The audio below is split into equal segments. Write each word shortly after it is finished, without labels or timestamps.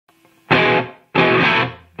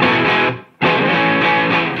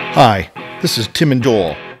Hi, this is Tim and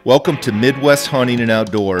Joel. Welcome to Midwest Hunting and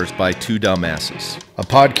Outdoors by Two Dumbasses, a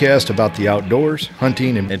podcast about the outdoors,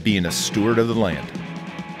 hunting, and being a steward of the land.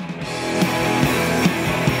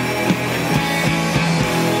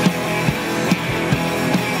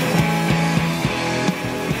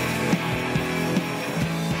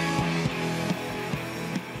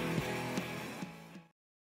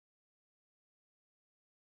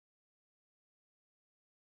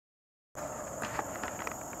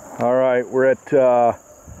 All right, we're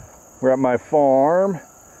at my farm,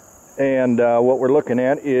 and what we're looking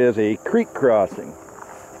at is a creek crossing.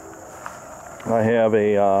 I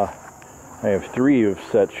have three of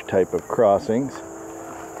such type of crossings,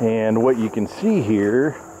 and what you can see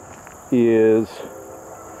here is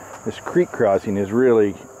this creek crossing has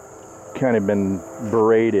really kind of been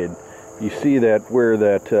braided. You see that where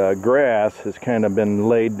that grass has kind of been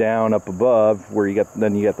laid down up above, where you got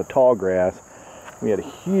the tall grass. We had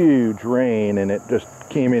a huge rain, and it just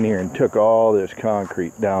came in here and took all this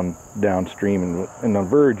concrete downstream, and on the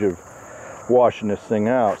verge of washing this thing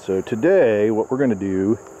out. So today, what we're going to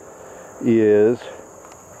do is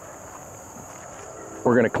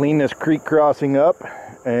we're going to clean this creek crossing up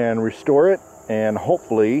and restore it, and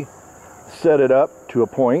hopefully set it up to a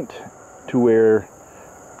point to where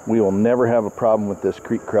we will never have a problem with this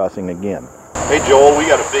creek crossing again. Hey Joel, we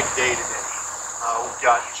got a big day today. We've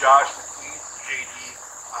got Josh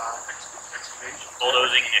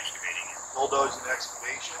bulldozing and excavating. Bulldozing and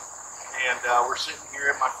excavation, and we're sitting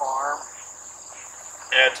here at my farm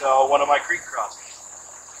at one of my creek crossings.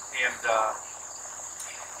 And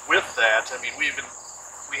with that, I mean, we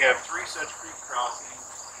have three such creek crossings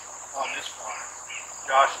on this farm.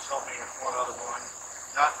 Josh has helped me with one other one,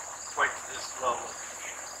 not quite to this level.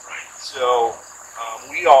 Right. So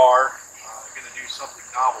we are going to do something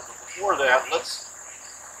novel. But before that, Josh,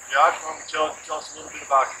 why don't you tell us a little bit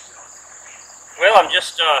about yourself? Well, I'm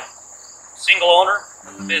just a single owner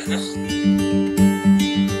of the business.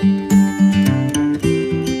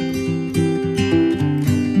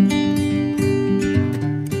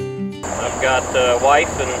 I've got a wife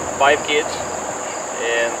and 5 kids,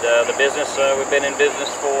 and the business, we've been in business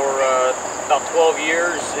for about 12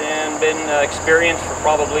 years and been experienced for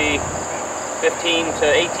probably 15 to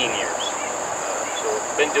 18 years. So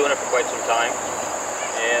we've been doing it for quite some time,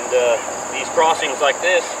 and these crossings like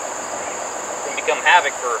this become havoc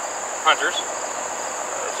for hunters.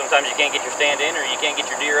 Sometimes you can't get your stand in, or you can't get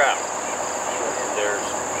your deer out. And there's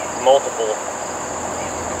multiple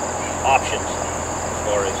options as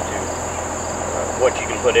far as to what you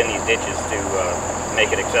can put in these ditches to make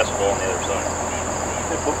it accessible on the other side.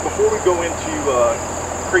 Before we go into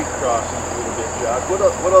creek crossings a little bit, Josh,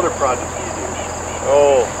 what other projects do you do?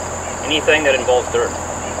 Oh, anything that involves dirt.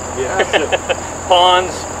 Yeah.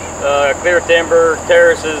 Ponds, clear timber,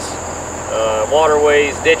 terraces,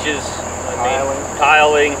 waterways, ditches,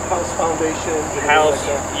 tiling, house foundations, house,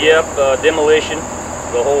 like yep, demolition,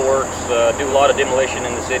 the whole works. Do a lot of demolition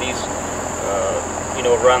in the cities,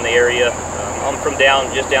 around the area. I'm from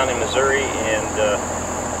just down in Missouri, and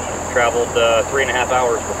traveled 3.5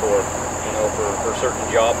 hours before, for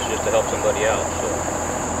certain jobs just to help somebody out. So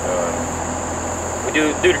we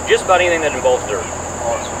do just about anything that involves dirt.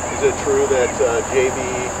 Awesome. Is it true that JB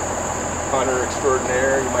hunter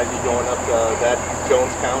extraordinaire, you might be going up that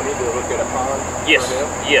Jones County to look at a pond? Yes,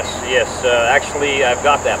 yes. Actually, I've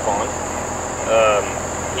got that pond.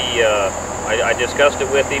 I discussed it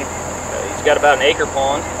with him. He's got about an acre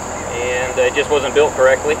pond, and it just wasn't built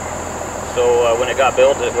correctly. So when it got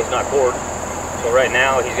built, it was not cored. So right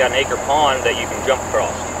now, he's got an acre pond that you can jump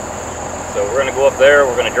across. So we're going to go up there.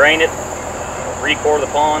 We're going to drain it, re-core the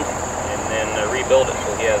pond, and then rebuild it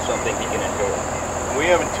so he has something he can enjoy. We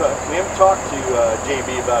haven't talked to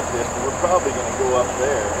JB about this, but we're probably going to go up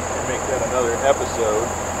there and make that another episode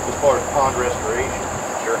as far as pond restoration.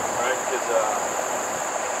 Sure. Right? Because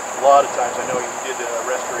a lot of times I know you did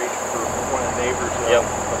restoration for one of the neighbors of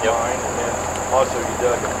mine, and then also you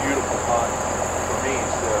dug a beautiful pond for me.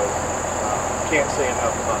 So can't say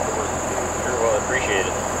enough about the work you do. Sure, well, I appreciate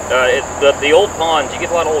it. The old ponds, you get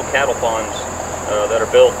a lot of old cattle ponds that are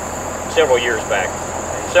built several years back.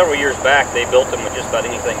 Several years back, they built them with just about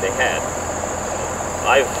anything they had.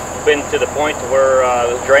 I've been to the point where I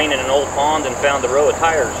was draining an old pond and found a row of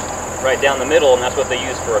tires right down the middle, and that's what they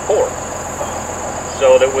used for a core.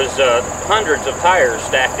 So there was hundreds of tires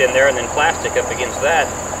stacked in there, and then plastic up against that,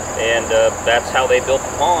 and that's how they built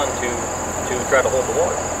the pond to try to hold the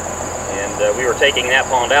water. And we were taking that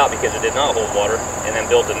pond out because it did not hold water, and then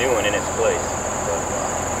built a new one in its place.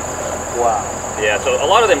 Wow. Yeah, so a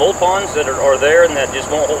lot of them old ponds that are there and that just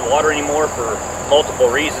won't hold water anymore for multiple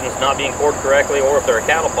reasons, not being cored correctly, or if they're a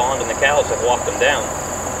cattle pond and the cows have walked them down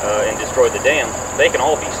and destroyed the dam, they can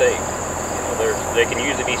all be saved. You know, they can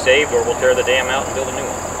usually be saved, or we'll tear the dam out and build a new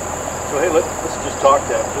one. So hey, let's just talk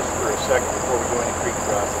that just for a second before we go into creek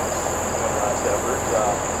crossings. One last effort.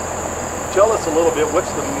 Tell us a little bit,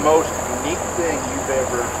 what's the most unique thing you've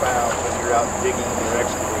ever found when you're out digging or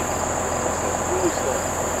excavating? What's the coolest thing?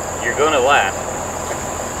 You're going to laugh.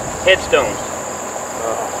 Headstones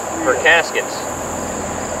for caskets.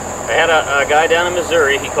 I had a guy down in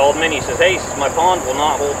Missouri. He called me and he says, "Hey," he says, "my pond will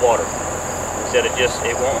not hold water." He said it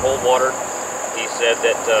won't hold water. He said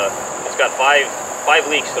that it's got five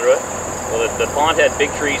leaks through it. Well, the pond had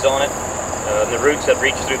big trees on it. And the roots had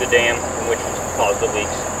reached through the dam, which caused the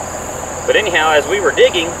leaks. But anyhow, as we were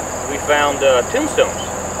digging, we found tombstones.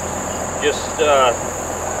 Just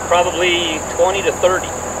probably 20 to 30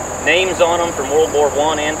 names on them from World War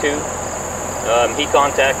I and II. He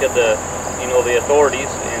contacted the authorities,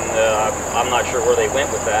 and I'm not sure where they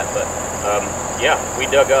went with that, but yeah, we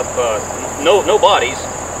dug up no bodies,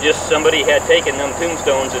 just somebody had taken them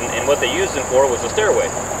tombstones, and what they used them for was a stairway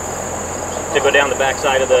to go down the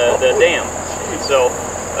backside of the dam. So,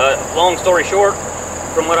 long story short,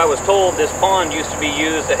 from what I was told, this pond used to be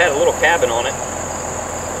used, it had a little cabin on it,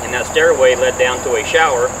 and that stairway led down to a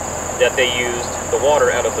shower that they used the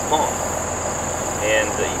water out of the pond. And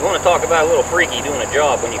you want to talk about a little freaky doing a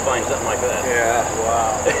job when you find something like that. Yeah,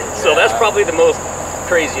 wow. So that's probably the most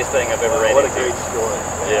craziest thing I've ever ran into. What a great story.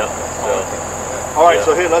 Yeah. So, all right, yeah.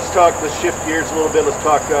 so hey, let's shift gears a little bit. Let's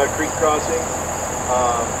talk creek crossings.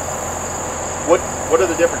 What are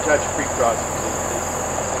the different types of creek crossings that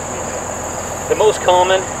we make? The most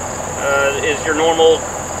common is your normal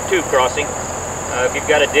tube crossing. If you've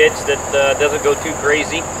got a ditch that doesn't go too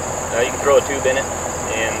crazy, you can throw a tube in it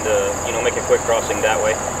and make a quick crossing that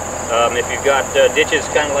way. If you've got ditches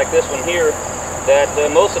kind of like this one here, that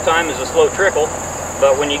most of the time is a slow trickle,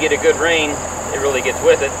 but when you get a good rain, it really gets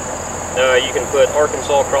with it. You can put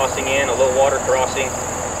Arkansas crossing in, a low water crossing.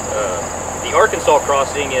 The Arkansas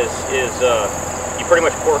crossing is you pretty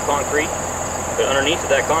much pour concrete, but underneath of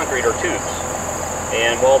that concrete are tubes.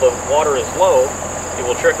 And while the water is low, it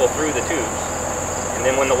will trickle through the tubes. And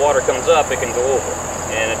then when the water comes up, it can go over.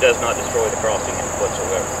 And it does not destroy the crossing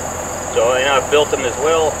whatsoever. So, and I've built them as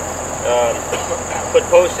well. Put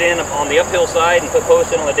posts in on the uphill side and put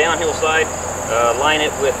posts in on the downhill side. Line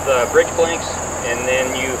it with bridge planks, and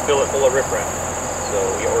then you fill it full of riprap,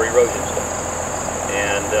 or erosion stuff.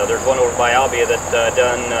 And there's one over by Albia that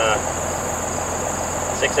done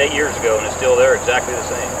 6-8 years ago, and it's still there, exactly the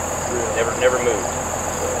same. Really? Never moved.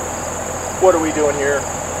 So. What are we doing here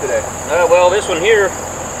today? Well, this one here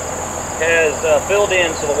has filled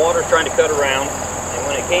in, so the water's trying to cut around, and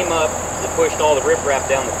when it came up, it pushed all the riprap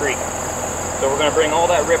down the creek. So we're going to bring all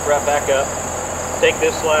that riprap back up, take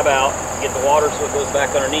this slab out, get the water so it goes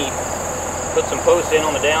back underneath, put some posts in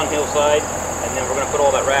on the downhill side, and then we're going to put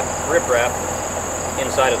all that riprap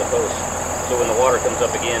inside of the post. So when the water comes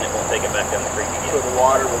up again, it won't take it back down the creek again. So the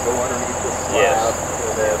water will go underneath the slab. Yes.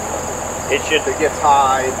 And then it should. If it gets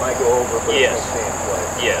high, it might go over, but yes. It won't stay in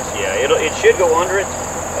place. Yes, yeah. It should go under it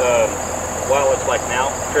while it's like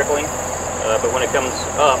now trickling, but when it comes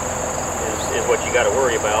up is what you got to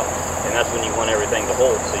worry about, and that's when you want everything to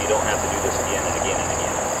hold, so you don't have to do this again and again and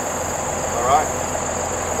again. All right.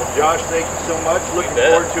 Well, Josh, thank you so much. Looking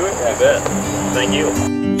forward to it. You bet. Thank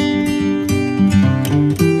you.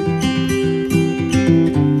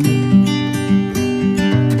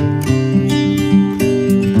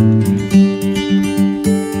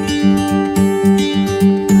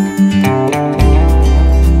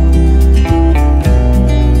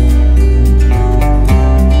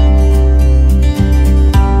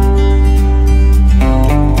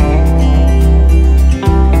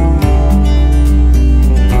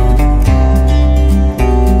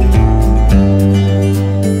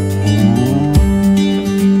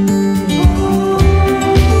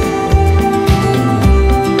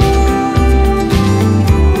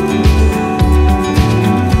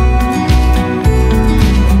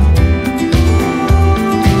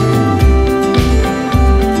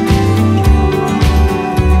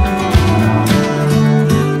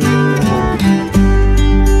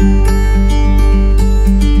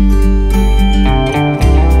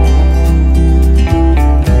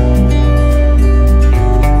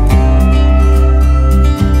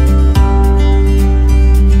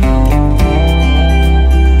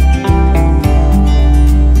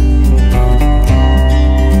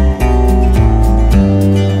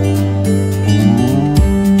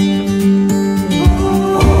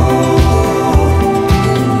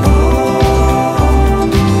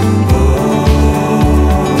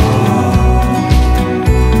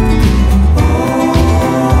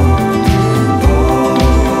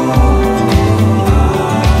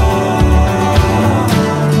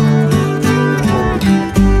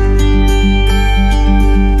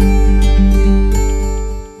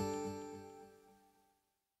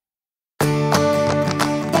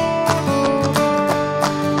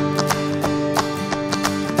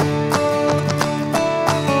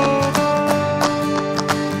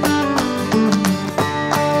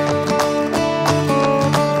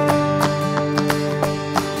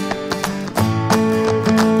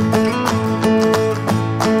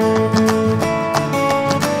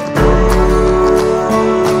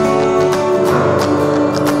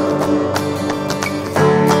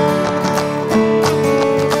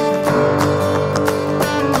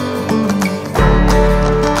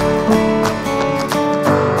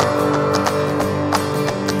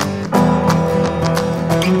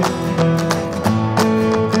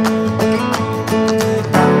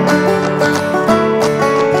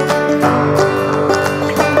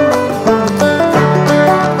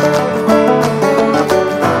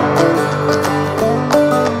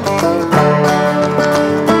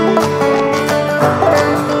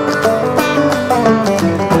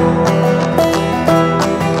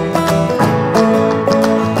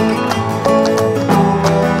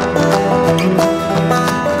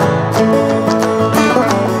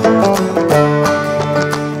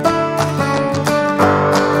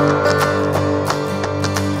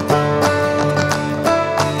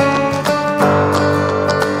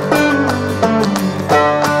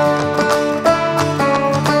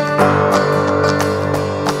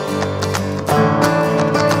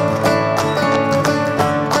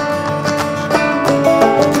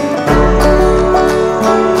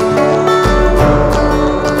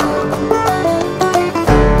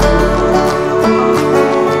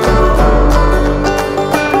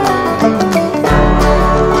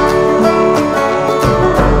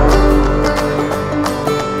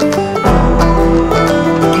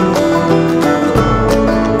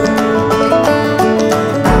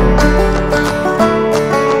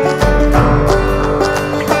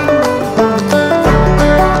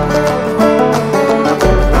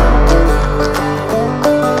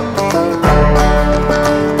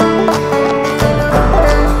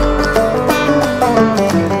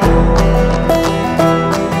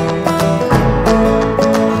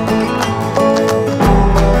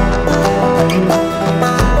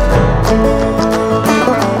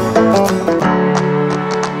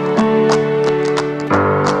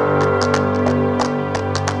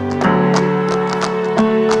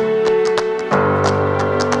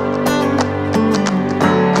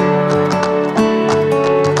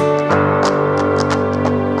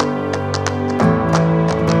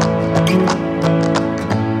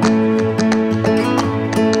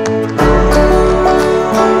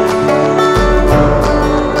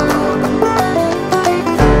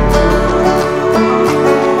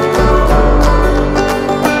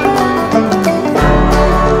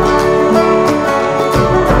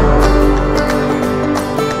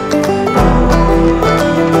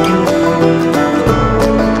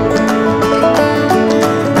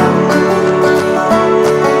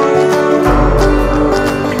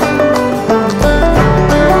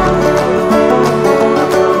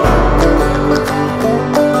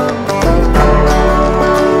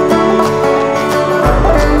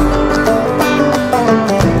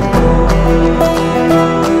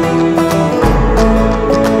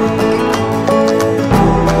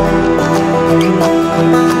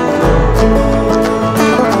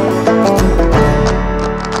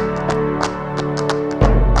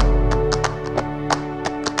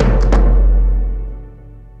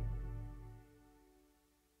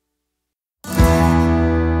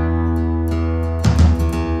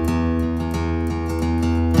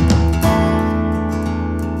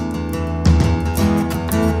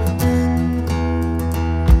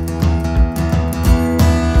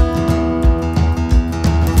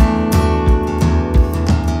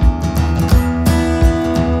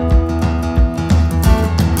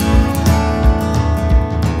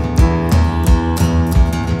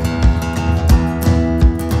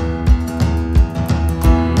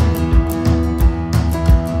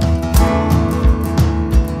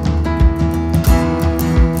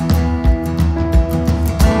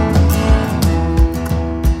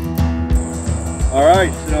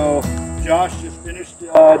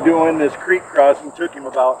 of doing this creek crossing took him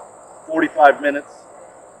about 45 minutes.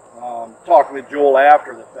 Talking with Joel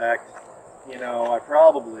after the fact, you know, I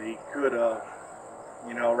probably could have,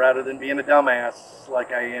 you know, rather than being a dumbass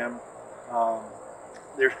like I am,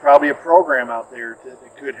 there's probably a program out there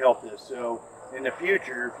that could help this. So in the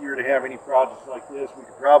future, if you were to have any projects like this, we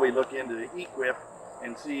could probably look into equip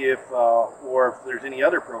and see if, or if there's any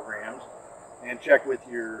other programs, and check with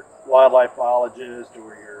your wildlife biologist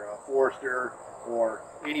or your forester or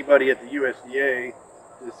anybody at the USDA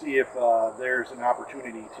to see if there's an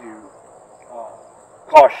opportunity to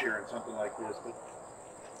cost share in something like this. But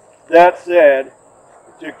that said,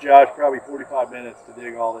 it took Josh probably 45 minutes to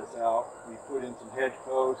dig all this out. We put in some hedge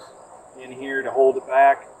posts in here to hold it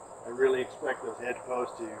back. I really expect those hedge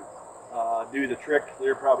posts to do the trick.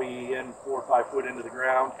 They're probably in 4 or 5 foot into the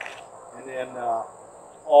ground. And then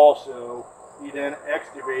also, he then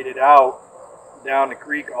excavated out down the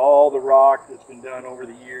creek all the rock that's been done over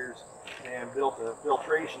the years and built a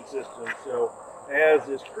filtration system. So as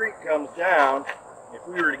this creek comes down, if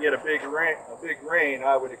we were to get a big rain,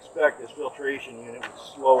 I would expect this filtration unit would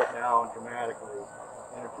slow it down dramatically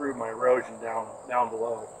and improve my erosion down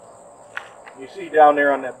below. You see down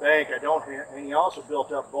there on that bank, and he also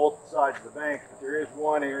built up both sides of the bank, but there is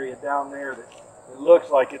one area down there that looks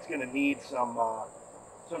like it's going to need some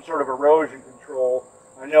sort of erosion control.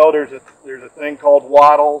 I know there's a thing called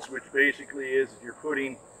wattles, which basically is if you're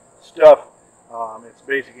putting stuff, it's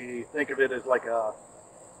basically, think of it as like a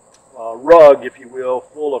rug, if you will,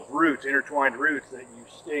 full of roots, intertwined roots that you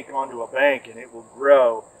stake onto a bank and it will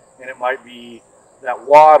grow. And it might be that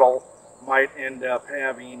wattle might end up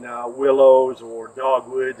having willows or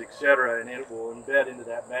dogwoods, etc., and it will embed into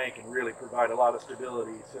that bank and really provide a lot of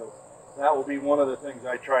stability. So that will be one of the things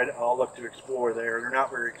I'll look to explore there. They're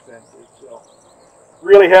not very expensive. So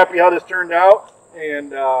really happy how this turned out,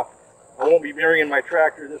 and I won't be burying my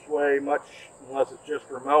tractor this way much unless it's just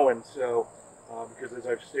for mowing. So because as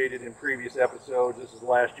I've stated in previous episodes, this is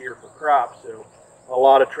last year for crops, so a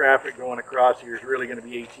lot of traffic going across here is really going to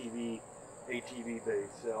be ATV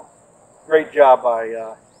based. So great job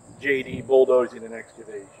by JD bulldozing and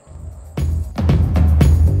excavation.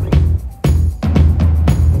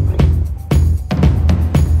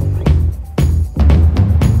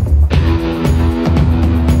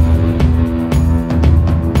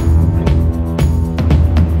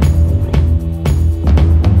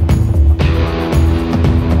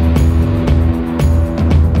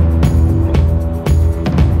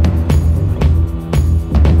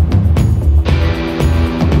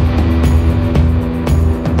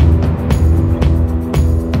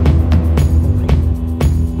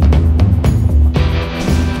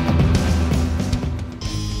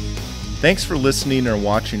 Thanks for listening or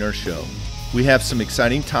watching our show. We have some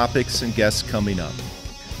exciting topics and guests coming up.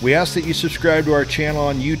 We ask that you subscribe to our channel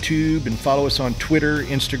on YouTube and follow us on Twitter,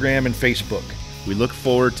 Instagram, and Facebook. We look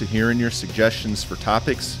forward to hearing your suggestions for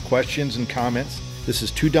topics, Questions, and comments. This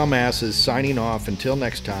is Two Dumbasses signing off. Until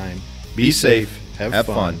next time, be safe, have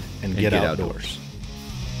fun, and get outdoors.